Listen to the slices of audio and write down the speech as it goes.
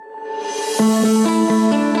My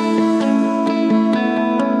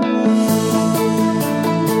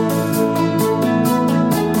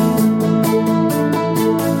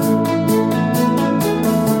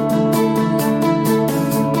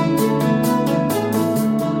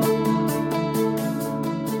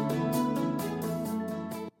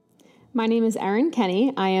name is Erin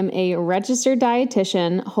Kenny. I am a registered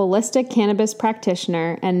dietitian, holistic cannabis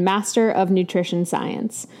practitioner, and master of nutrition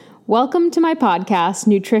science. Welcome to my podcast,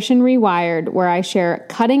 Nutrition Rewired, where I share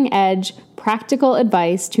cutting-edge, practical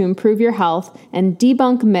advice to improve your health and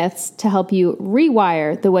debunk myths to help you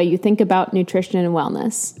rewire the way you think about nutrition and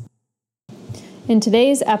wellness. In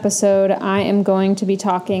today's episode, I am going to be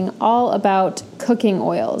talking all about cooking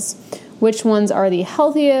oils. Which ones are the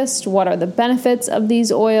healthiest? What are the benefits of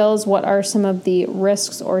these oils? What are some of the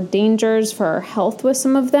risks or dangers for our health with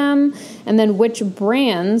some of them? And then which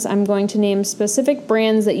brands, I'm going to name specific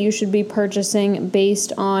brands that you should be purchasing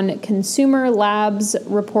based on Consumer Labs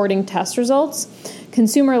reporting test results.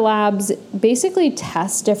 Consumer Labs basically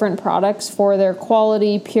test different products for their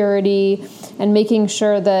quality, purity, and making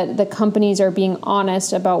sure that the companies are being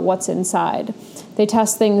honest about what's inside. They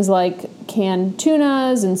test things like canned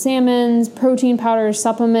tunas and salmons, protein powders,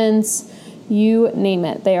 supplements, you name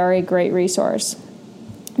it. They are a great resource.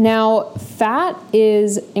 Now, fat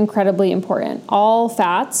is incredibly important. All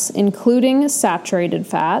fats, including saturated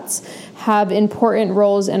fats, have important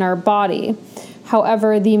roles in our body.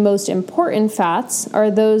 However, the most important fats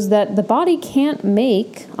are those that the body can't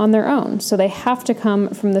make on their own. So they have to come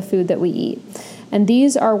from the food that we eat. And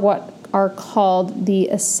these are what are called the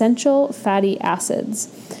essential fatty acids.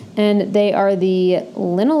 And they are the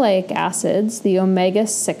linoleic acids, the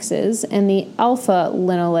omega-6s, and the alpha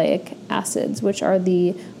linoleic acids, which are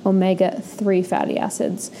the omega-3 fatty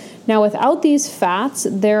acids. Now, without these fats,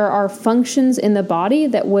 there are functions in the body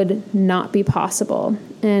that would not be possible.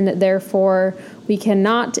 And therefore, we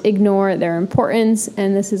cannot ignore their importance.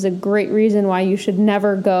 And this is a great reason why you should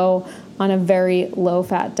never go on a very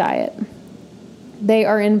low-fat diet. They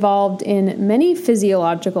are involved in many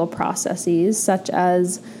physiological processes such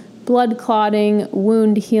as blood clotting,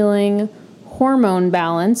 wound healing, hormone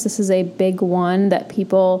balance. This is a big one that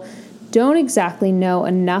people don't exactly know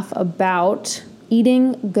enough about.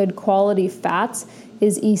 Eating good quality fats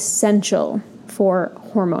is essential for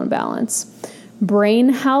hormone balance. Brain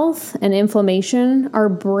health and inflammation. Our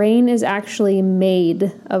brain is actually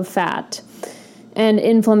made of fat. And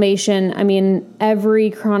inflammation, every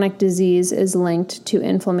chronic disease is linked to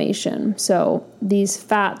inflammation. So these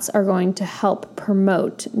fats are going to help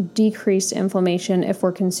promote decreased inflammation if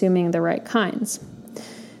we're consuming the right kinds.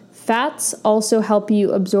 Fats also help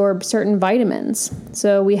you absorb certain vitamins.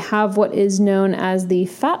 So we have what is known as the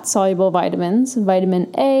fat-soluble vitamins,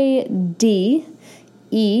 vitamin A, D,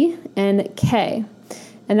 E, and K.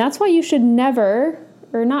 And that's why you should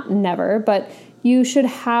you should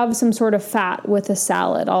have some sort of fat with a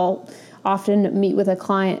salad. I'll often meet with a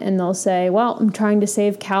client and they'll say, well, I'm trying to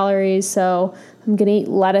save calories, so I'm going to eat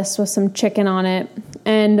lettuce with some chicken on it.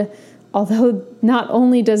 And although not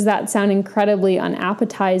only does that sound incredibly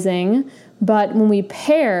unappetizing, but when we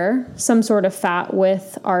pair some sort of fat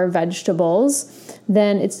with our vegetables,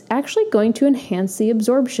 then it's actually going to enhance the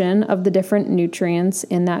absorption of the different nutrients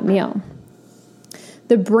in that meal.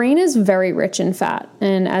 The brain is very rich in fat,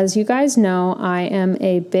 and as you guys know, I am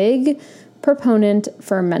a big proponent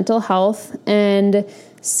for mental health, and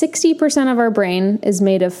 60% of our brain is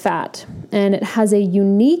made of fat, and it has a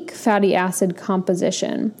unique fatty acid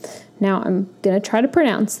composition. Now, I'm going to try to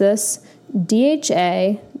pronounce this.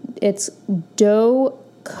 DHA, it's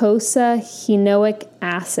docosahexaenoic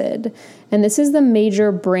acid. And this is the major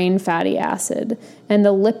brain fatty acid. And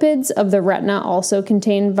the lipids of the retina also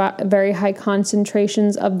contain very high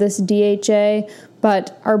concentrations of this DHA,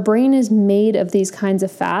 but our brain is made of these kinds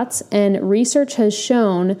of fats, and research has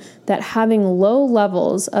shown that having low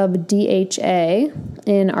levels of DHA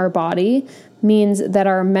in our body means that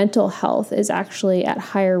our mental health is actually at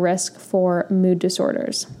higher risk for mood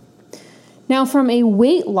disorders. Now, from a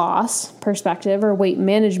weight loss perspective or weight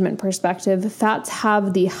management perspective, fats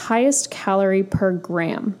have the highest calorie per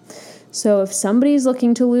gram. So if somebody's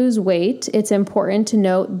looking to lose weight, it's important to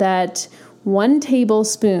note that 1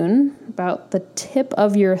 tablespoon, about the tip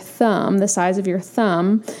of your thumb, the size of your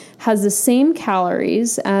thumb, has the same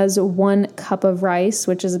calories as 1 cup of rice,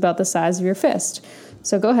 which is about the size of your fist.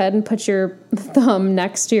 So go ahead and put your thumb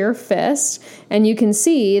next to your fist, and you can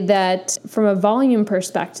see that from a volume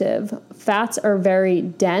perspective, fats are very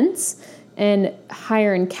dense and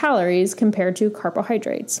higher in calories compared to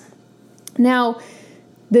carbohydrates. Now,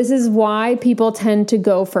 this is why people tend to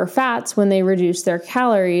go for fats when they reduce their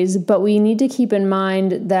calories, but we need to keep in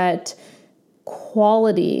mind that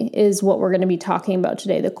quality is what we're going to be talking about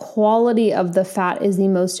today. The quality of the fat is the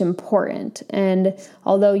most important. And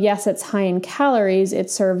although, yes, it's high in calories, it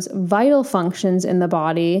serves vital functions in the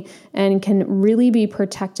body and can really be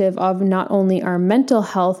protective of not only our mental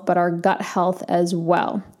health, but our gut health as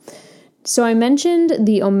well. So I mentioned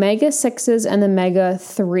the omega-6s and the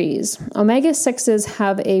omega-3s. Omega-6s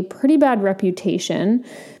have a pretty bad reputation.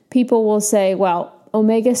 People will say, well,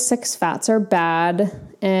 omega-6 fats are bad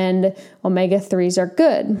and omega-3s are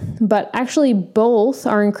good. But actually both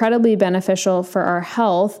are incredibly beneficial for our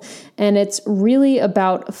health, and it's really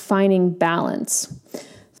about finding balance.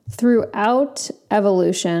 Throughout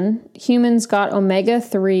evolution, humans got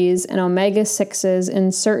omega-3s and omega-6s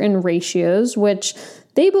in certain ratios, which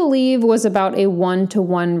they believe was about a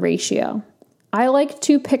 1-to-1 ratio. I like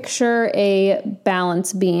to picture a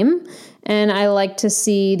balance beam, and I like to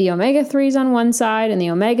see the omega-3s on one side and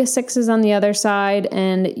the omega-6s on the other side,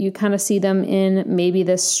 and you kind of see them in maybe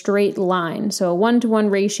this straight line. So a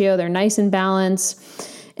 1-to-1 ratio, they're nice and balanced.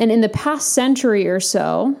 And in the past century or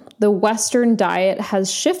so, the Western diet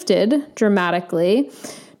has shifted dramatically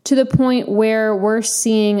to the point where we're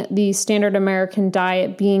seeing the standard American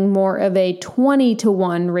diet being more of a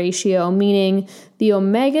 20-to-1 ratio, meaning the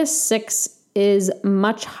omega-6 is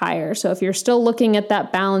much higher. So if you're still looking at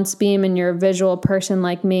that balance beam and you're a visual person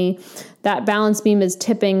like me, that balance beam is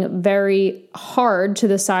tipping very hard to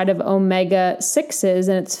the side of omega-6s,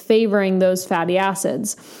 and it's favoring those fatty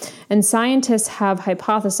acids. And scientists have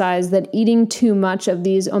hypothesized that eating too much of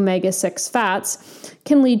these omega-6 fats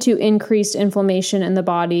can lead to increased inflammation in the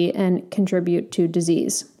body and contribute to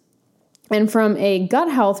disease. And from a gut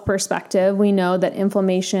health perspective, we know that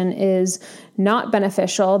inflammation is not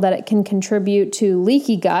beneficial, that it can contribute to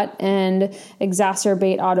leaky gut and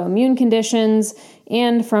exacerbate autoimmune conditions.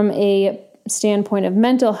 And from a standpoint of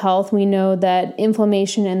mental health, we know that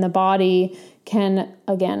inflammation in the body can,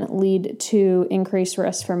 again, lead to increased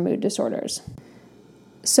risk for mood disorders.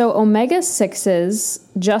 So omega-6s,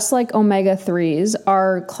 just like omega-3s,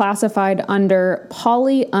 are classified under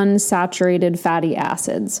polyunsaturated fatty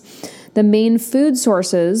acids. The main food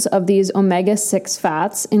sources of these omega-6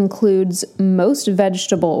 fats includes most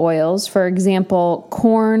vegetable oils, for example,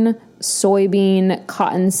 corn, soybean,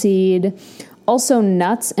 cottonseed, also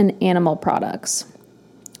nuts and animal products.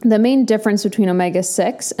 The main difference between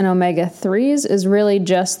omega-6 and omega-3s is really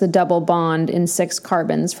just the double bond in 6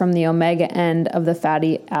 carbons from the omega end of the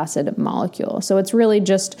fatty acid molecule. So it's really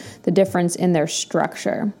just the difference in their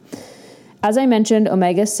structure. As I mentioned,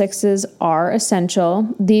 omega-6s are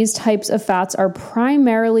essential. These types of fats are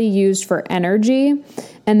primarily used for energy,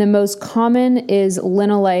 and the most common is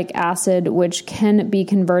linoleic acid, which can be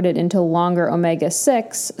converted into longer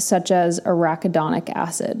omega-6, such as arachidonic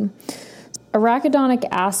acid. Arachidonic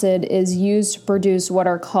acid is used to produce what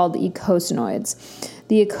are called eicosanoids.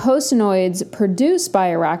 The eicosanoids produced by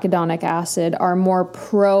arachidonic acid are more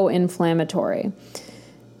pro-inflammatory.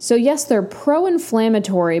 So yes, they're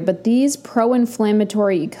pro-inflammatory, but these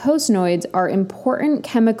pro-inflammatory eicosanoids are important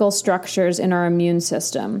chemical structures in our immune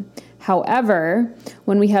system. However,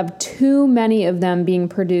 when we have too many of them being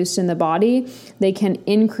produced in the body, they can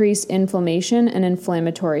increase inflammation and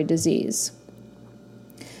inflammatory disease.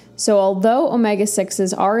 So although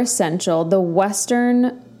omega-6s are essential, the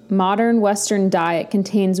modern Western diet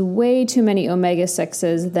contains way too many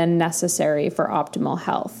omega-6s than necessary for optimal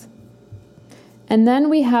health. And then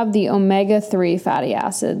we have the omega-3 fatty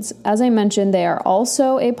acids. As I mentioned, they are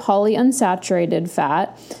also a polyunsaturated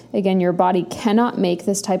fat. Again, your body cannot make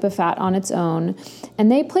this type of fat on its own.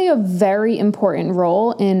 And they play a very important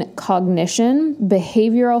role in cognition,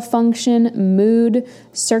 behavioral function, mood,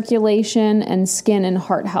 circulation, and skin and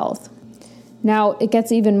heart health. Now, it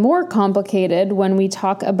gets even more complicated when we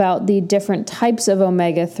talk about the different types of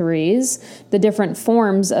omega-3s, the different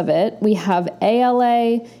forms of it. We have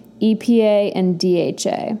ALA, EPA, and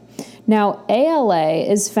DHA. Now, ALA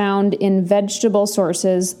is found in vegetable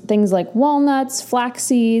sources, things like walnuts, flax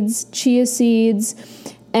seeds, chia seeds,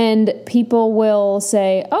 and people will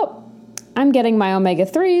say, oh, I'm getting my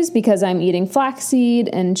omega-3s because I'm eating flaxseed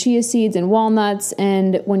and chia seeds and walnuts.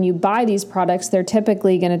 And when you buy these products, they're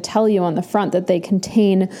typically going to tell you on the front that they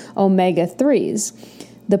contain omega-3s.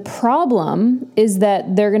 The problem is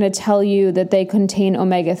that they're going to tell you that they contain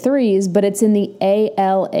omega-3s, but it's in the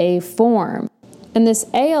ALA form. And this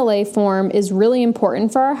ALA form is really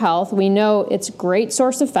important for our health. We know it's a great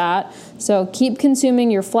source of fat, so keep consuming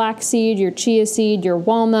your flaxseed, your chia seed, your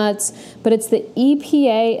walnuts, but it's the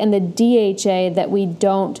EPA and the DHA that we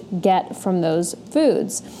don't get from those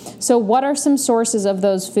foods. So what are some sources of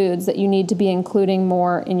those foods that you need to be including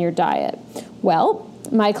more in your diet? Well,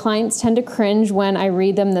 My clients tend to cringe when I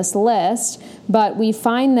read them this list, but we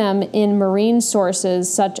find them in marine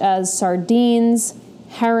sources such as sardines,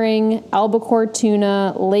 herring, albacore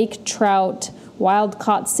tuna, lake trout,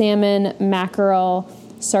 wild-caught salmon, mackerel,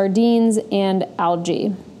 sardines, and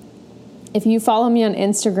algae. If you follow me on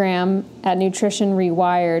Instagram at Nutrition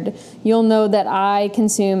Rewired, you'll know that I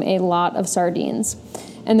consume a lot of sardines.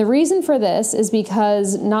 And the reason for this is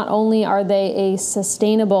because not only are they a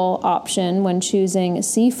sustainable option when choosing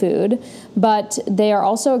seafood, but they are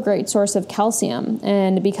also a great source of calcium.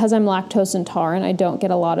 And because I'm lactose intolerant, I don't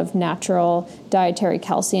get a lot of natural dietary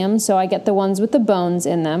calcium, so I get the ones with the bones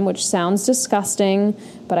in them, which sounds disgusting,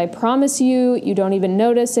 but I promise you, you don't even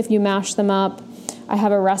notice if you mash them up. I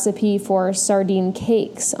have a recipe for sardine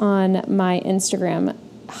cakes on my Instagram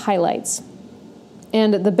highlights.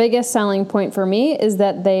 And the biggest selling point for me is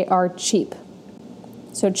that they are cheap.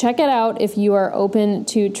 So check it out if you are open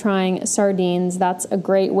to trying sardines. That's a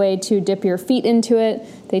great way to dip your feet into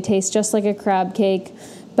it. They taste just like a crab cake.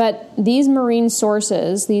 But these marine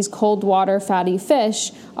sources, these cold water fatty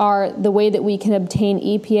fish, are the way that we can obtain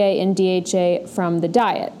EPA and DHA from the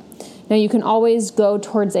diet. Now, you can always go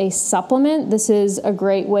towards a supplement. This is a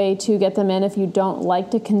great way to get them in if you don't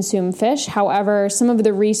like to consume fish. However, some of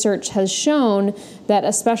the research has shown that,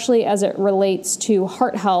 especially as it relates to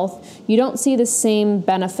heart health, you don't see the same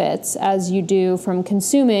benefits as you do from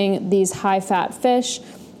consuming these high-fat fish,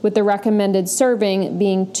 with the recommended serving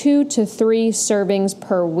being 2 to 3 servings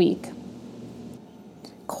per week.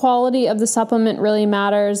 Quality of the supplement really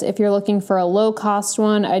matters. If you're looking for a low-cost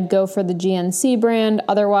one, I'd go for the GNC brand,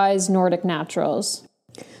 otherwise Nordic Naturals.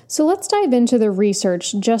 So let's dive into the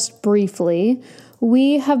research just briefly.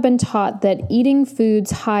 We have been taught that eating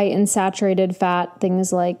foods high in saturated fat,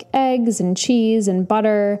 things like eggs and cheese and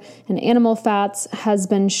butter and animal fats, has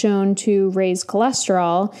been shown to raise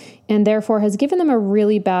cholesterol and therefore has given them a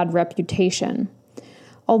really bad reputation.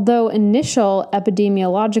 Although initial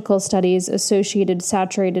epidemiological studies associated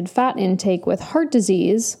saturated fat intake with heart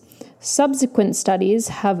disease, subsequent studies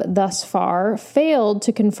have thus far failed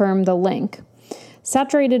to confirm the link.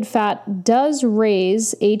 Saturated fat does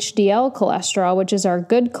raise HDL cholesterol, which is our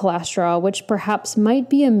good cholesterol, which perhaps might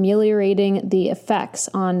be ameliorating the effects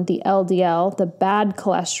on the LDL, the bad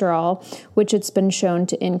cholesterol, which it's been shown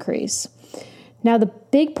to increase. Now, the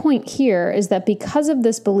big point here is that because of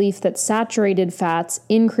this belief that saturated fats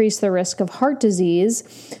increase the risk of heart disease,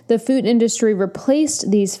 the food industry replaced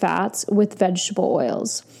these fats with vegetable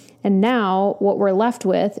oils. And now what we're left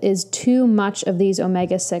with is too much of these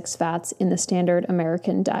omega-6 fats in the standard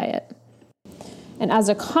American diet. And as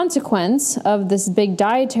a consequence of this big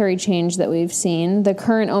dietary change that we've seen, the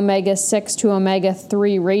current omega-6 to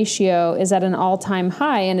omega-3 ratio is at an all-time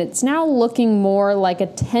high, and it's now looking more like a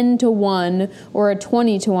 10-to-1 or a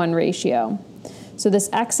 20-to-1 ratio. So this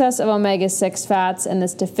excess of omega-6 fats and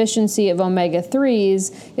this deficiency of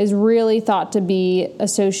omega-3s is really thought to be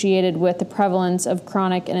associated with the prevalence of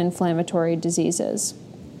chronic and inflammatory diseases.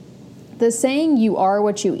 The saying, "you are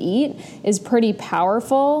what you eat," is pretty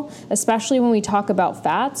powerful, especially when we talk about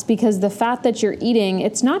fats, because the fat that you're eating,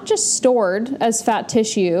 it's not just stored as fat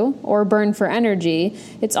tissue or burned for energy,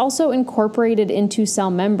 it's also incorporated into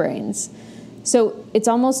cell membranes. So it's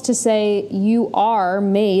almost to say you are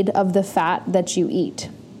made of the fat that you eat.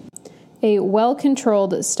 A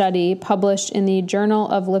well-controlled study published in the Journal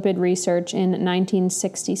of Lipid Research in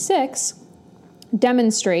 1966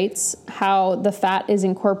 demonstrates how the fat is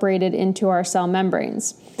incorporated into our cell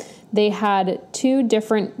membranes. They had 2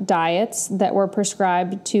 different diets that were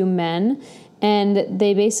prescribed to men, and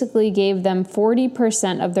they basically gave them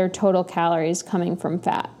 40% of their total calories coming from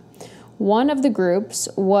fat. One of the groups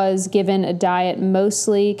was given a diet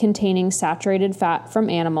mostly containing saturated fat from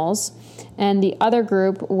animals, and the other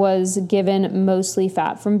group was given mostly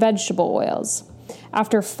fat from vegetable oils.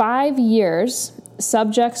 After 5 years,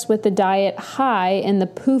 subjects with the diet high in the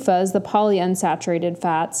PUFAs, the polyunsaturated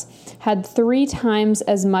fats, had 3 times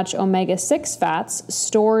as much omega-6 fats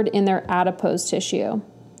stored in their adipose tissue.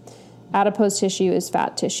 Adipose tissue is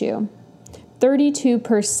fat tissue.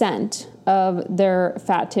 32% of their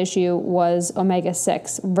fat tissue was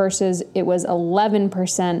omega-6 versus it was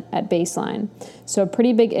 11% at baseline. So a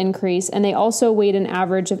pretty big increase. And they also weighed an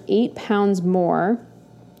average of 8 pounds more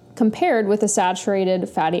compared with the saturated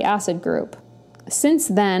fatty acid group. Since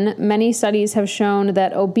then, many studies have shown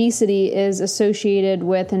that obesity is associated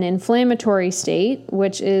with an inflammatory state,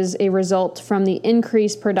 which is a result from the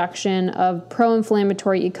increased production of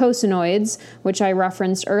pro-inflammatory eicosanoids, which I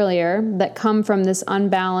referenced earlier, that come from this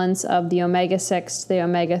unbalance of the omega-6 to the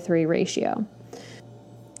omega-3 ratio.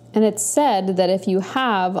 And it's said that if you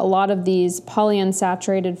have a lot of these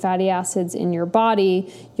polyunsaturated fatty acids in your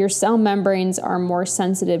body, your cell membranes are more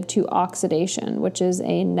sensitive to oxidation, which is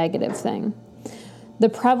a negative thing. The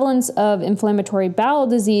prevalence of inflammatory bowel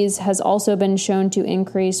disease has also been shown to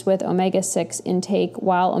increase with omega-6 intake,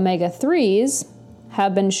 while omega-3s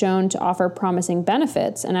have been shown to offer promising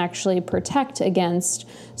benefits and actually protect against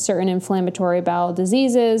certain inflammatory bowel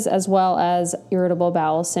diseases as well as irritable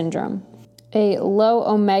bowel syndrome. A low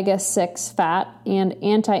omega-6 fat and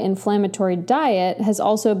anti-inflammatory diet has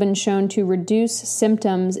also been shown to reduce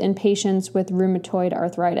symptoms in patients with rheumatoid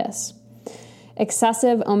arthritis.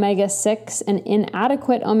 Excessive omega-6 and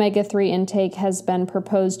inadequate omega-3 intake has been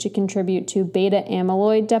proposed to contribute to beta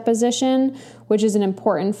amyloid deposition, which is an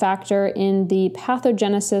important factor in the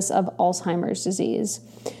pathogenesis of Alzheimer's disease.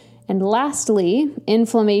 And lastly,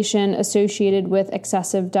 inflammation associated with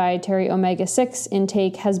excessive dietary omega-6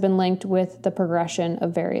 intake has been linked with the progression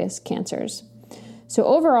of various cancers. So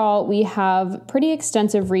overall, we have pretty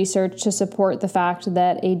extensive research to support the fact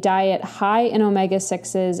that a diet high in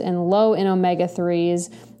omega-6s and low in omega-3s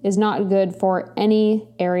is not good for any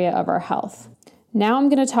area of our health. Now I'm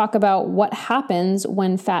going to talk about what happens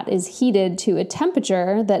when fat is heated to a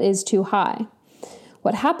temperature that is too high.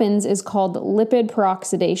 What happens is called lipid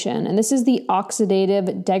peroxidation, and this is the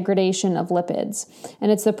oxidative degradation of lipids.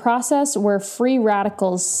 And it's the process where free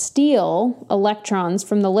radicals steal electrons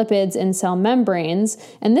from the lipids in cell membranes,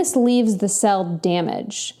 and this leaves the cell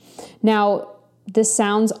damaged. Now, this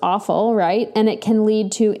sounds awful, right? And it can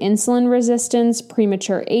lead to insulin resistance,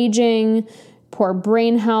 premature aging, poor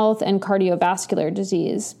brain health, and cardiovascular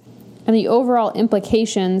disease. And the overall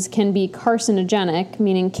implications can be carcinogenic,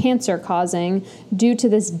 meaning cancer-causing, due to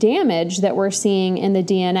this damage that we're seeing in the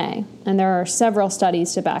DNA. And there are several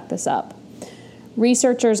studies to back this up.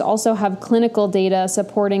 Researchers also have clinical data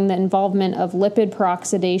supporting the involvement of lipid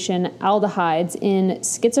peroxidation aldehydes in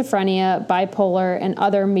schizophrenia, bipolar, and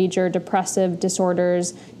other major depressive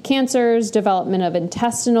disorders, cancers, development of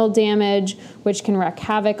intestinal damage, which can wreak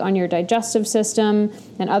havoc on your digestive system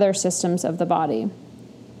and other systems of the body.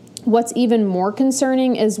 What's even more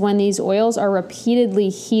concerning is when these oils are repeatedly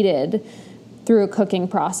heated through a cooking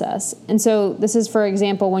process. And so this is, for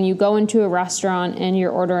example, when you go into a restaurant and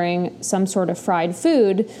you're ordering some sort of fried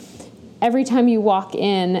food, every time you walk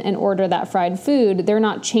in and order that fried food, they're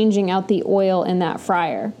not changing out the oil in that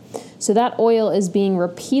fryer. So that oil is being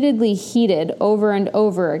repeatedly heated over and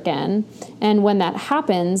over again. And when that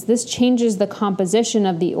happens, this changes the composition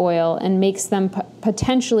of the oil and makes them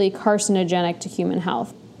potentially carcinogenic to human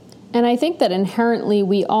health. And I think that inherently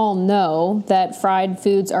we all know that fried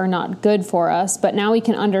foods are not good for us, but now we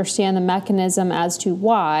can understand the mechanism as to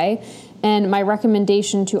why. And my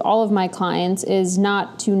recommendation to all of my clients is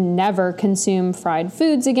not to never consume fried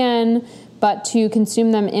foods again, but to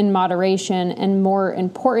consume them in moderation. And more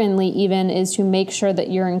importantly, even, is to make sure that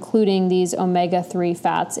you're including these omega-3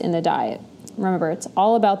 fats in the diet. Remember, it's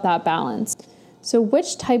all about that balance. So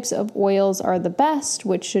which types of oils are the best?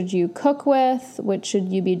 Which should you cook with? Which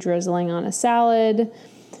should you be drizzling on a salad?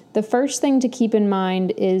 The first thing to keep in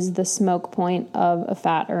mind is the smoke point of a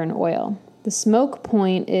fat or an oil. The smoke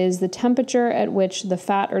point is the temperature at which the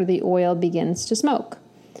fat or the oil begins to smoke.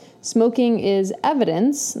 Smoking is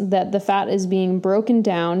evidence that the fat is being broken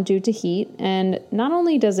down due to heat, and not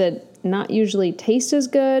only does it not usually taste as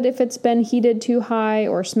good if it's been heated too high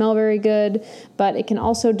or smell very good, but it can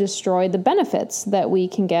also destroy the benefits that we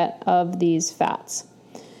can get of these fats.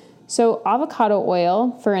 So avocado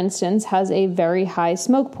oil, for instance, has a very high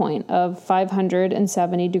smoke point of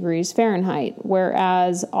 570 degrees Fahrenheit,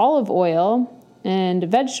 whereas olive oil and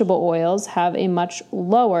vegetable oils have a much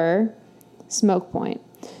lower smoke point.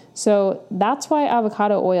 So that's why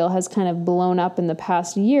avocado oil has kind of blown up in the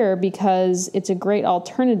past year, because it's a great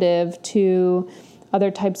alternative to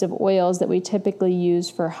other types of oils that we typically use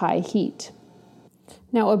for high heat.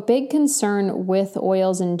 Now, a big concern with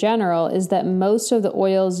oils in general is that most of the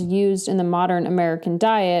oils used in the modern American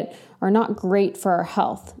diet are not great for our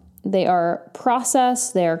health. They are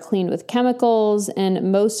processed, they are cleaned with chemicals,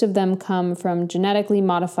 and most of them come from genetically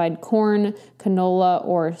modified corn, canola,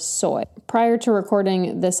 or soy. Prior to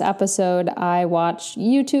recording this episode, I watched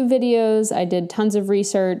YouTube videos. I did tons of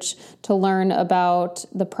research to learn about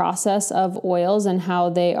the process of oils and how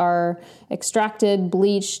they are extracted,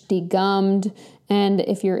 bleached, degummed. And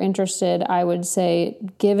if you're interested, I would say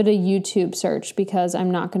give it a YouTube search, because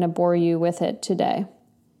I'm not going to bore you with it today.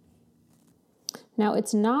 Now,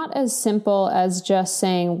 it's not as simple as just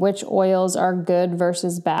saying which oils are good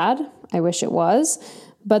versus bad. I wish it was.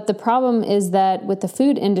 But the problem is that with the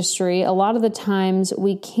food industry, a lot of the times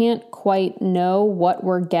we can't quite know what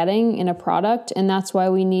we're getting in a product, and that's why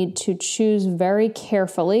we need to choose very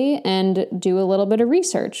carefully and do a little bit of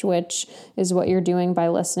research, which is what you're doing by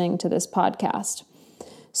listening to this podcast.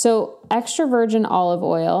 So extra virgin olive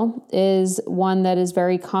oil is one that is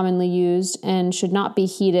very commonly used and should not be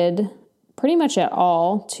heated pretty much at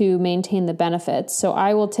all to maintain the benefits. So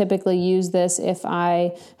I will typically use this if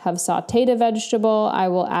I have sauteed a vegetable. I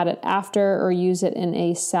will add it after or use it in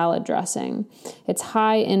a salad dressing. It's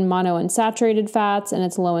high in monounsaturated fats and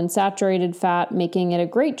it's low in saturated fat, making it a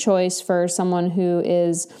great choice for someone who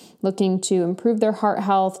is looking to improve their heart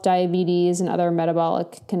health, diabetes, and other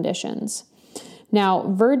metabolic conditions. Now,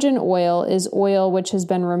 virgin oil is oil which has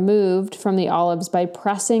been removed from the olives by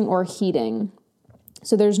pressing or heating.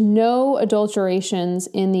 So there's no adulterations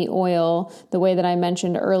in the oil the way that I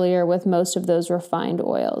mentioned earlier with most of those refined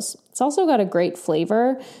oils. It's also got a great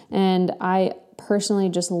flavor, and I personally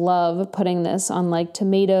just love putting this on like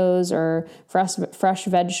tomatoes or fresh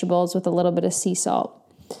vegetables with a little bit of sea salt.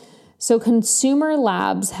 So Consumer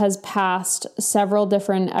Labs has passed several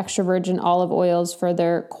different extra virgin olive oils for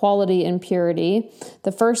their quality and purity.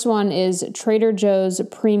 The first one is Trader Joe's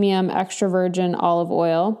Premium Extra Virgin Olive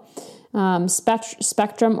Oil.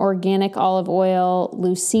 Spectrum Organic Olive Oil,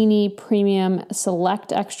 Lucini Premium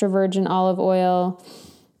Select Extra Virgin Olive Oil,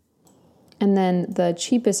 and then the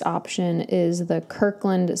cheapest option is the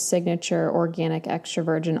Kirkland Signature Organic Extra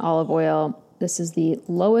Virgin Olive Oil. This is the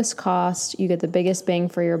lowest cost. You get the biggest bang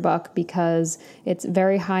for your buck because it's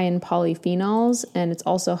very high in polyphenols and it's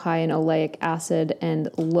also high in oleic acid and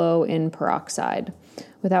low in peroxide.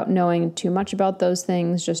 Without knowing too much about those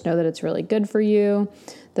things, just know that it's really good for you.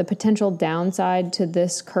 The potential downside to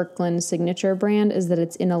this Kirkland Signature brand is that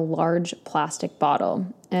it's in a large plastic bottle.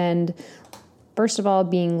 And first of all,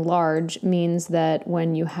 being large means that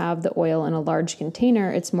when you have the oil in a large container,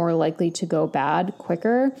 it's more likely to go bad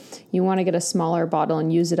quicker. You want to get a smaller bottle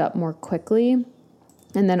and use it up more quickly.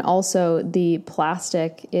 And then also the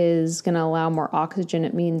plastic is going to allow more oxygen.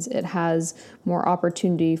 It means it has more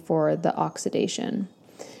opportunity for the oxidation.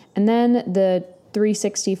 And then the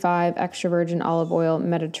 365 extra virgin olive oil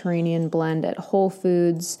Mediterranean blend at Whole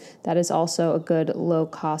Foods. That is also a good low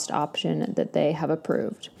cost option that they have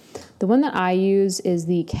approved. The one that I use is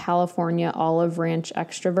the California Olive Ranch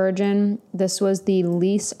Extra Virgin. This was the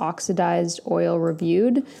least oxidized oil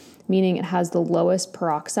reviewed, meaning it has the lowest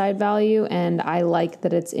peroxide value, and I like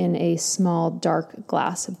that it's in a small dark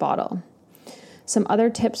glass bottle. Some other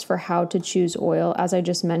tips for how to choose oil, as I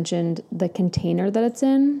just mentioned, the container that it's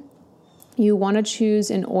in. You want to choose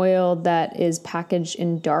an oil that is packaged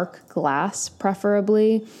in dark glass,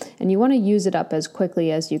 preferably, and you want to use it up as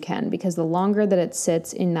quickly as you can because the longer that it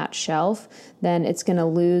sits in that shelf, then it's going to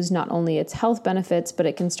lose not only its health benefits, but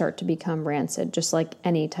it can start to become rancid, just like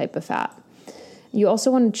any type of fat. You also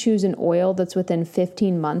want to choose an oil that's within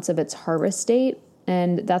 15 months of its harvest date,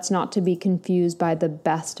 and that's not to be confused by the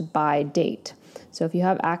best buy date. So if you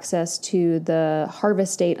have access to the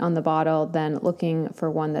harvest date on the bottle, then looking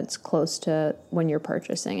for one that's close to when you're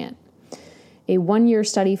purchasing it. A 1-year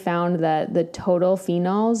study found that the total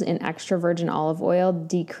phenols in extra virgin olive oil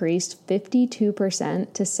decreased 52%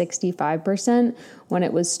 to 65% when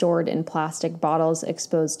it was stored in plastic bottles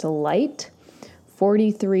exposed to light,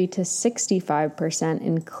 43 to 65%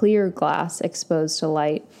 in clear glass exposed to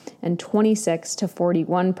light, and 26 to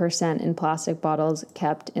 41% in plastic bottles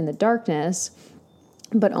kept in the darkness,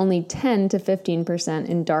 but only 10 to 15%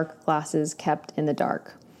 in dark glasses kept in the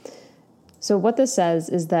dark. So what this says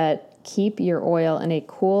is that keep your oil in a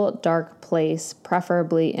cool, dark place,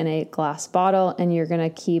 preferably in a glass bottle, and you're going to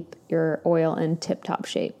keep your oil in tip-top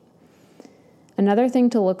shape. Another thing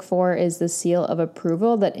to look for is the seal of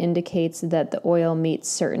approval that indicates that the oil meets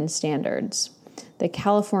certain standards. The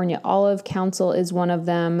California Olive Council is one of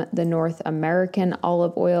them, the North American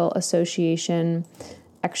Olive Oil Association,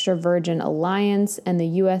 Extra Virgin Alliance, and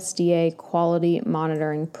the USDA Quality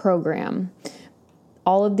Monitoring Program.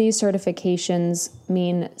 All of these certifications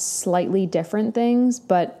mean slightly different things,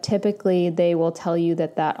 but typically they will tell you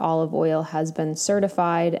that that olive oil has been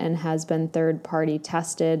certified and has been third-party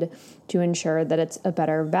tested to ensure that it's a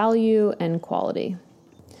better value and quality.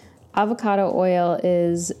 Avocado oil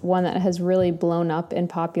is one that has really blown up in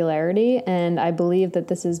popularity, and I believe that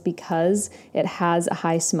this is because it has a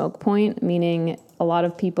high smoke point, meaning a lot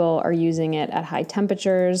of people are using it at high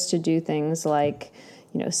temperatures to do things like,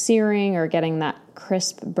 searing or getting that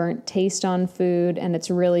crisp, burnt taste on food, and it's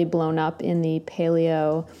really blown up in the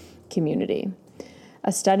paleo community.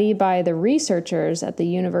 A study by the researchers at the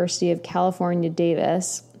University of California,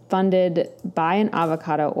 Davis funded by an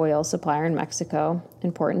avocado oil supplier in Mexico,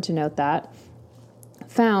 important to note that,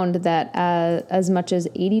 found that as much as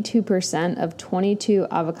 82% of 22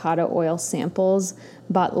 avocado oil samples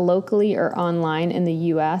bought locally or online in the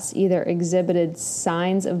U.S. either exhibited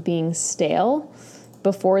signs of being stale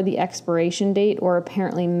before the expiration date or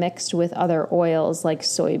apparently mixed with other oils like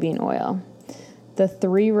soybean oil. The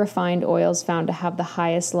 3 refined oils found to have the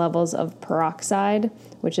highest levels of peroxide,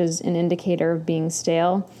 which is an indicator of being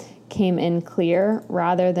stale, came in clear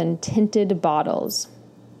rather than tinted bottles.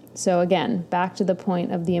 So again, back to the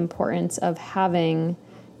point of the importance of having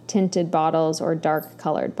tinted bottles or dark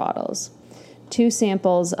colored bottles. 2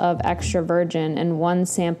 samples of extra virgin and 1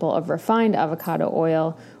 sample of refined avocado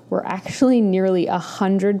oil were actually nearly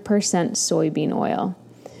 100% soybean oil.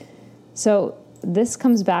 So this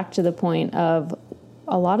comes back to the point of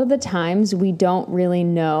a lot of the times we don't really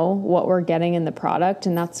know what we're getting in the product,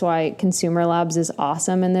 and that's why Consumer Labs is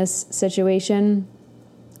awesome in this situation.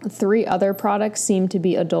 3 other products seem to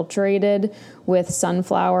be adulterated with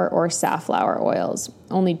sunflower or safflower oils.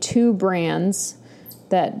 Only 2 brands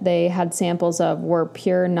that they had samples of were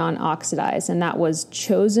pure non-oxidized, and that was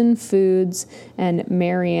Chosen Foods and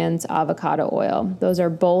Marianne's avocado oil. Those are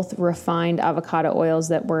both refined avocado oils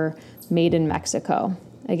that were made in Mexico.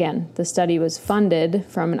 Again, the study was funded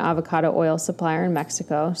from an avocado oil supplier in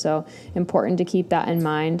Mexico, so important to keep that in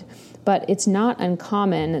mind. But it's not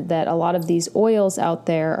uncommon that a lot of these oils out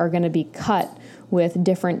there are going to be cut with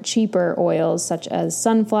different cheaper oils such as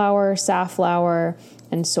sunflower, safflower,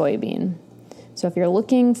 and soybean. So if you're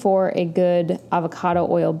looking for a good avocado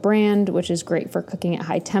oil brand, which is great for cooking at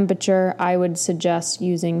high temperature, I would suggest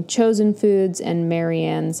using Chosen Foods and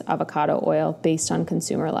Marianne's avocado oil based on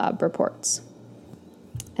Consumer Lab reports.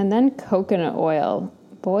 And then coconut oil.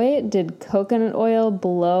 Boy, did coconut oil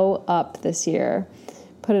blow up this year.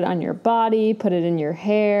 Put it on your body, put it in your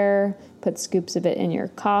hair, put scoops of it in your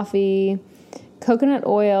coffee. Coconut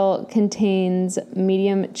oil contains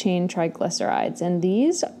medium chain triglycerides, and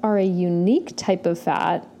these are a unique type of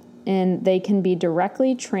fat, and they can be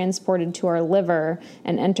directly transported to our liver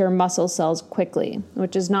and enter muscle cells quickly,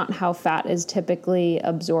 which is not how fat is typically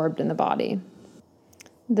absorbed in the body.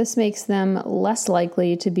 This makes them less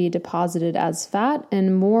likely to be deposited as fat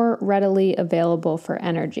and more readily available for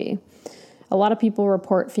energy. A lot of people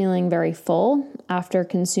report feeling very full after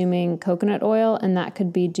consuming coconut oil, and that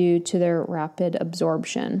could be due to their rapid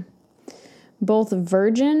absorption. Both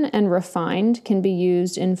virgin and refined can be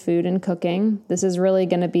used in food and cooking. This is really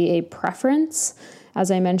going to be a preference.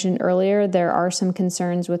 As I mentioned earlier, there are some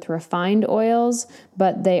concerns with refined oils,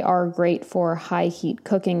 but they are great for high heat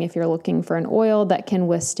cooking if you're looking for an oil that can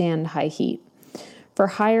withstand high heat. For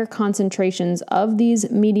higher concentrations of these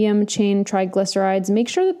medium chain triglycerides, make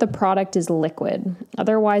sure that the product is liquid.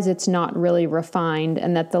 Otherwise, it's not really refined,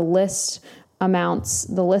 and that the listed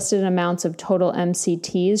amounts of total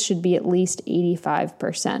MCTs should be at least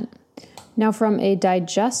 85%. Now, from a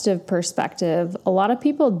digestive perspective, a lot of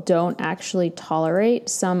people don't actually tolerate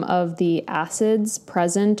some of the acids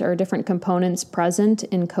present or different components present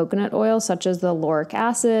in coconut oil, such as the lauric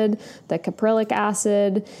acid, the caprylic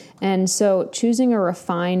acid, and so choosing a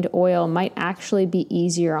refined oil might actually be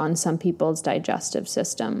easier on some people's digestive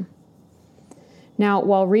system. Now,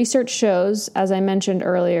 while research shows, as I mentioned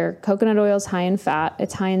earlier, coconut oil is high in fat,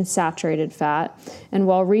 it's high in saturated fat. And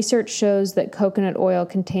while research shows that coconut oil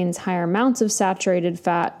contains higher amounts of saturated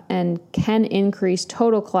fat and can increase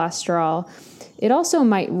total cholesterol, it also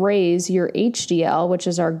might raise your HDL, which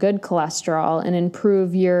is our good cholesterol, and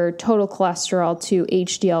improve your total cholesterol to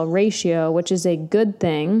HDL ratio, which is a good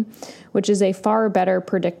thing, which is a far better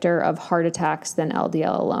predictor of heart attacks than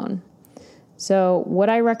LDL alone. So would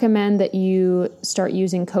I recommend that you start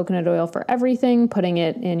using coconut oil for everything, putting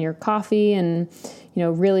it in your coffee and,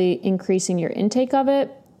 really increasing your intake of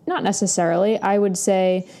it? Not necessarily. I would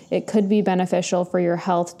say it could be beneficial for your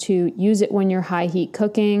health to use it when you're high heat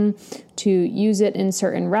cooking, to use it in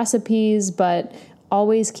certain recipes, but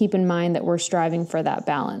always keep in mind that we're striving for that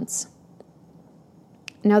balance.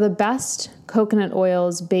 Now, the best coconut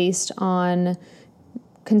oils based on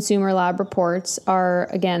Consumer Lab reports are,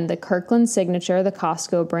 again, the Kirkland Signature, the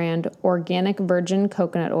Costco brand, organic virgin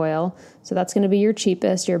coconut oil. So that's going to be your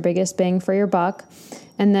cheapest, your biggest bang for your buck.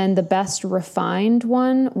 And then the best refined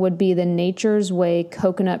one would be the Nature's Way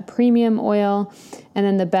coconut premium oil. And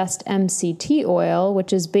then the best MCT oil,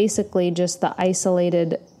 which is basically just the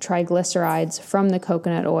isolated triglycerides from the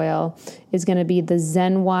coconut oil, is going to be the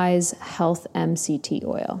ZenWise Health MCT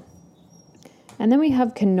oil. And then we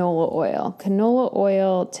have canola oil. Canola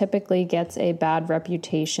oil typically gets a bad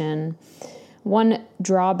reputation. One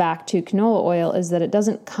drawback to canola oil is that it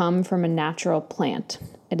doesn't come from a natural plant.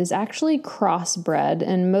 It is actually crossbred,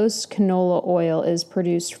 and most canola oil is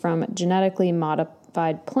produced from genetically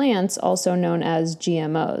modified plants, also known as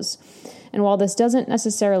GMOs. And while this doesn't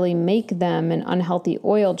necessarily make them an unhealthy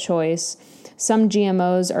oil choice, some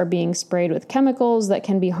GMOs are being sprayed with chemicals that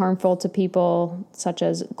can be harmful to people, such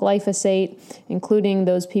as glyphosate, including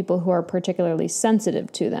those people who are particularly sensitive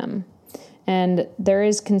to them. And there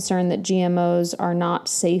is concern that GMOs are not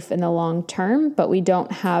safe in the long term, but we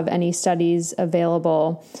don't have any studies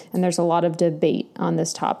available, and there's a lot of debate on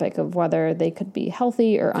this topic of whether they could be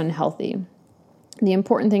healthy or unhealthy. The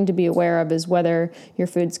important thing to be aware of is whether your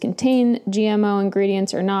foods contain GMO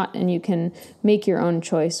ingredients or not, and you can make your own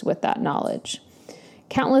choice with that knowledge.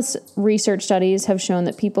 Countless research studies have shown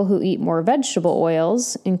that people who eat more vegetable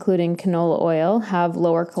oils, including canola oil, have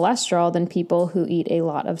lower cholesterol than people who eat a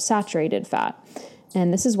lot of saturated fat.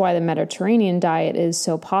 And this is why the Mediterranean diet is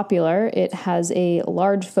so popular. It has a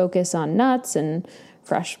large focus on nuts and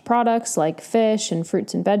fresh products like fish and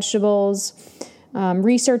fruits and vegetables.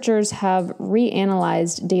 Researchers have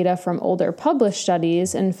reanalyzed data from older published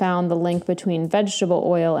studies and found the link between vegetable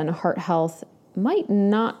oil and heart health might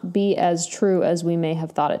not be as true as we may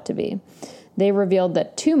have thought it to be. They revealed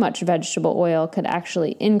that too much vegetable oil could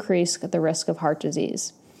actually increase the risk of heart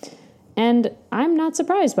disease. And I'm not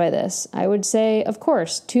surprised by this. I would say, of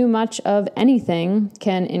course, too much of anything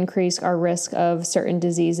can increase our risk of certain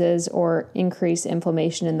diseases or increase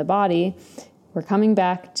inflammation in the body. We're coming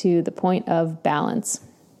back to the point of balance.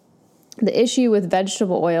 The issue with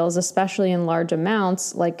vegetable oils, especially in large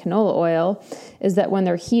amounts like canola oil, is that when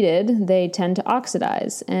they're heated, they tend to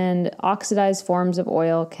oxidize. And oxidized forms of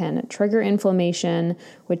oil can trigger inflammation,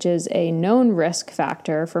 which is a known risk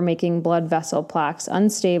factor for making blood vessel plaques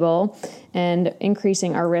unstable and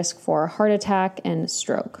increasing our risk for heart attack and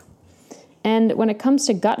stroke. And when it comes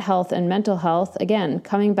to gut health and mental health, again,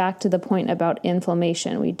 coming back to the point about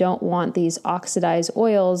inflammation, we don't want these oxidized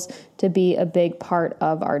oils to be a big part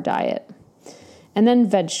of our diet. And then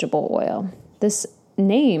vegetable oil. This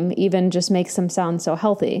name even just makes them sound so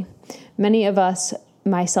healthy. Many of us,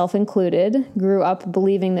 myself included, grew up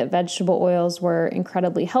believing that vegetable oils were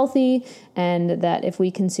incredibly healthy and that if we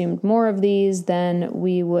consumed more of these, then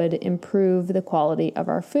we would improve the quality of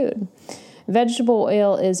our food. Vegetable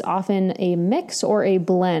oil is often a mix or a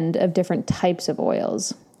blend of different types of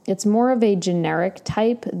oils. It's more of a generic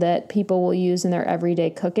type that people will use in their everyday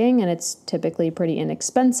cooking, and it's typically pretty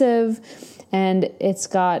inexpensive, and it's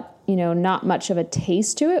got, not much of a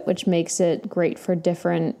taste to it, which makes it great for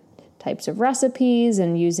different types of recipes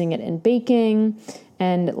and using it in baking.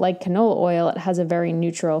 And like canola oil, it has a very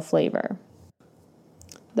neutral flavor.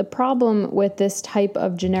 The problem with this type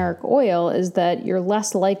of generic oil is that you're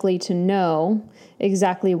less likely to know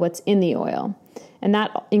exactly what's in the oil. And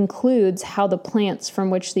that includes how the plants from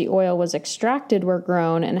which the oil was extracted were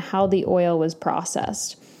grown and how the oil was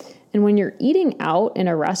processed. And when you're eating out in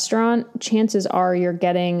a restaurant, chances are you're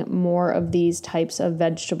getting more of these types of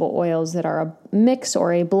vegetable oils that are a mix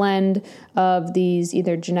or a blend of these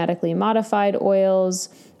either genetically modified oils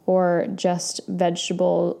or just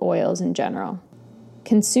vegetable oils in general.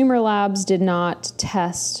 Consumer labs did not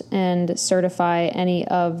test and certify any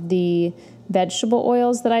of the vegetable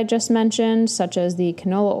oils that I just mentioned, such as the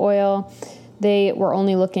canola oil. They were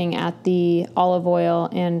only looking at the olive oil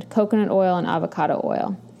and coconut oil and avocado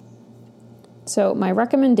oil. So my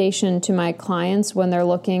recommendation to my clients when they're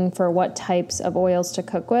looking for what types of oils to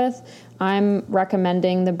cook with, I'm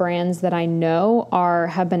recommending the brands that I know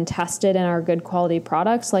have been tested and are good quality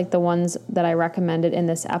products, like the ones that I recommended in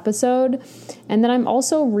this episode. And then I'm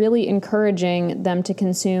also really encouraging them to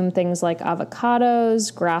consume things like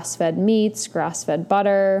avocados, grass-fed meats, grass-fed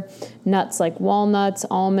butter, nuts like walnuts,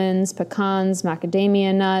 almonds, pecans,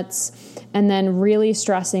 macadamia nuts, and then really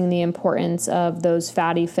stressing the importance of those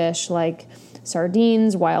fatty fish like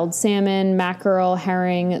sardines, wild salmon, mackerel,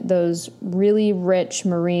 herring, those really rich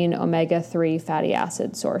marine omega-3 fatty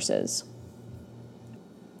acid sources.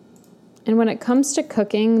 And when it comes to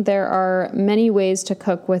cooking, there are many ways to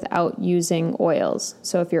cook without using oils.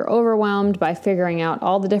 So if you're overwhelmed by figuring out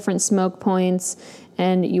all the different smoke points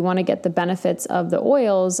and you want to get the benefits of the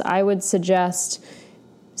oils, I would suggest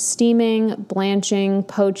steaming, blanching,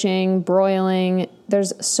 poaching, broiling.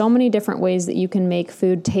 There's so many different ways that you can make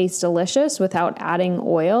food taste delicious without adding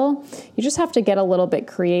oil. You just have to get a little bit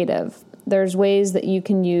creative. There's ways that you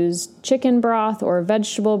can use chicken broth or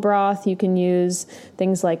vegetable broth. You can use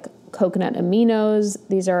things like coconut aminos.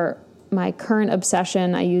 These are my current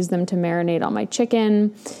obsession. I use them to marinate all my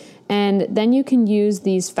chicken. And then you can use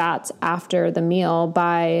these fats after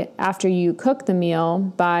you cook the meal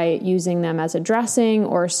by using them as a dressing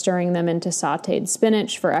or stirring them into sauteed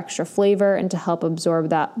spinach for extra flavor and to help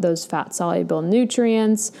absorb those fat-soluble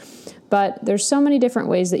nutrients. But there's so many different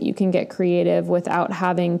ways that you can get creative without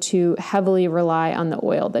having to heavily rely on the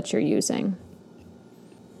oil that you're using.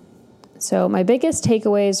 So my biggest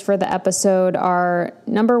takeaways for the episode are,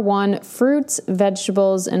 number one, fruits,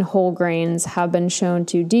 vegetables, and whole grains have been shown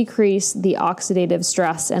to decrease the oxidative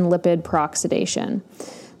stress and lipid peroxidation.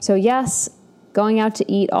 So yes, going out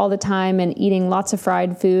to eat all the time and eating lots of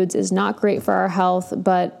fried foods is not great for our health,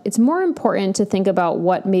 but it's more important to think about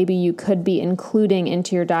what maybe you could be including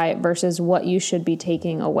into your diet versus what you should be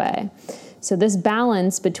taking away. So this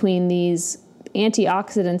balance between these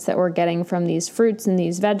antioxidants that we're getting from these fruits and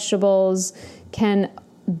these vegetables can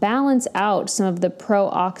balance out some of the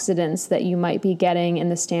pro-oxidants that you might be getting in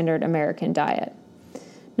the standard American diet.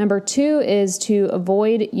 Number two is to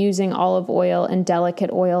avoid using olive oil and delicate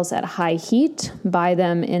oils at high heat. Buy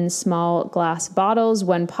them in small glass bottles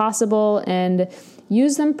when possible and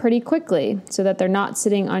use them pretty quickly so that they're not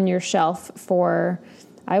sitting on your shelf for,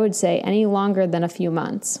 I would say, any longer than a few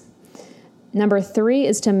months. Number three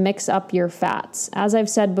is to mix up your fats. As I've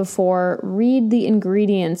said before, read the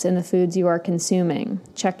ingredients in the foods you are consuming.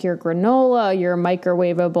 Check your granola, your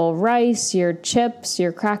microwavable rice, your chips,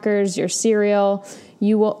 your crackers, your cereal.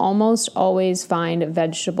 You will almost always find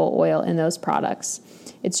vegetable oil in those products.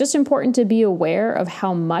 It's just important to be aware of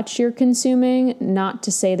how much you're consuming, not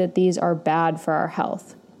to say that these are bad for our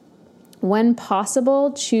health. When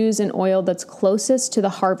possible, choose an oil that's closest to the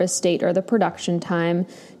harvest date or the production time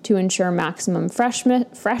to ensure maximum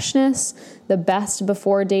freshness. The best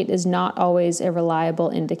before date is not always a reliable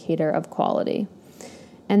indicator of quality.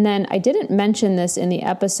 And then I didn't mention this in the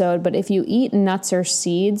episode, but if you eat nuts or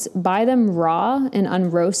seeds, buy them raw and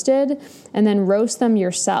unroasted, and then roast them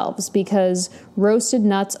yourselves, because roasted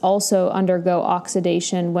nuts also undergo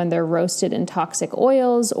oxidation when they're roasted in toxic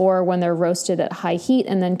oils or when they're roasted at high heat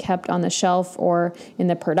and then kept on the shelf or in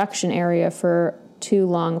the production area for too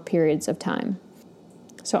long periods of time.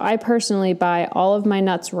 So I personally buy all of my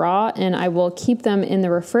nuts raw, and I will keep them in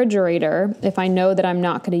the refrigerator if I know that I'm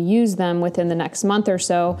not going to use them within the next month or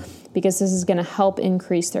so, because this is going to help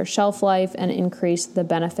increase their shelf life and increase the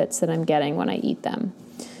benefits that I'm getting when I eat them.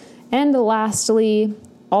 And lastly,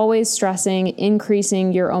 always stressing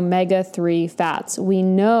increasing your omega-3 fats. We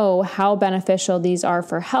know how beneficial these are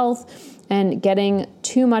for health, and getting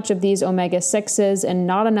too much of these omega-6s and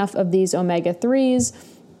not enough of these omega-3s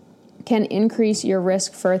can increase your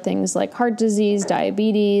risk for things like heart disease,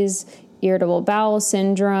 diabetes, irritable bowel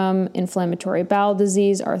syndrome, inflammatory bowel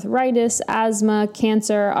disease, arthritis, asthma,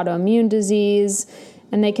 cancer, autoimmune disease,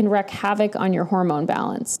 and they can wreak havoc on your hormone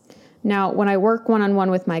balance. Now, when I work one-on-one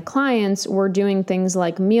with my clients, we're doing things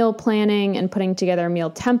like meal planning and putting together meal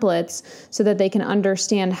templates so that they can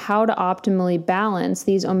understand how to optimally balance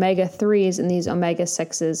these omega-3s and these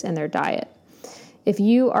omega-6s in their diet. If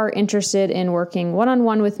you are interested in working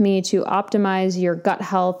one-on-one with me to optimize your gut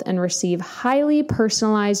health and receive highly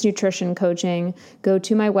personalized nutrition coaching, go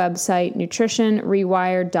to my website,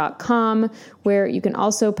 nutritionrewired.com, where you can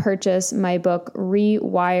also purchase my book,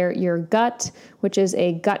 Rewire Your Gut, which is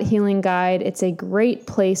a gut healing guide. It's a great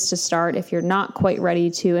place to start if you're not quite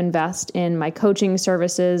ready to invest in my coaching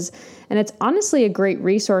services. And it's honestly a great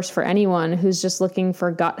resource for anyone who's just looking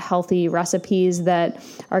for gut healthy recipes that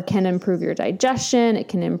can improve your digestion, it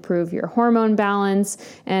can improve your hormone balance,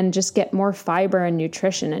 and just get more fiber and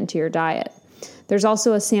nutrition into your diet. There's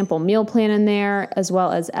also a sample meal plan in there, as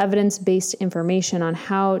well as evidence-based information on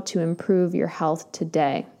how to improve your health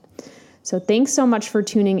today. So thanks so much for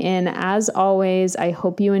tuning in. As always, I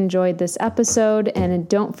hope you enjoyed this episode, and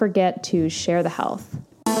don't forget to share the health.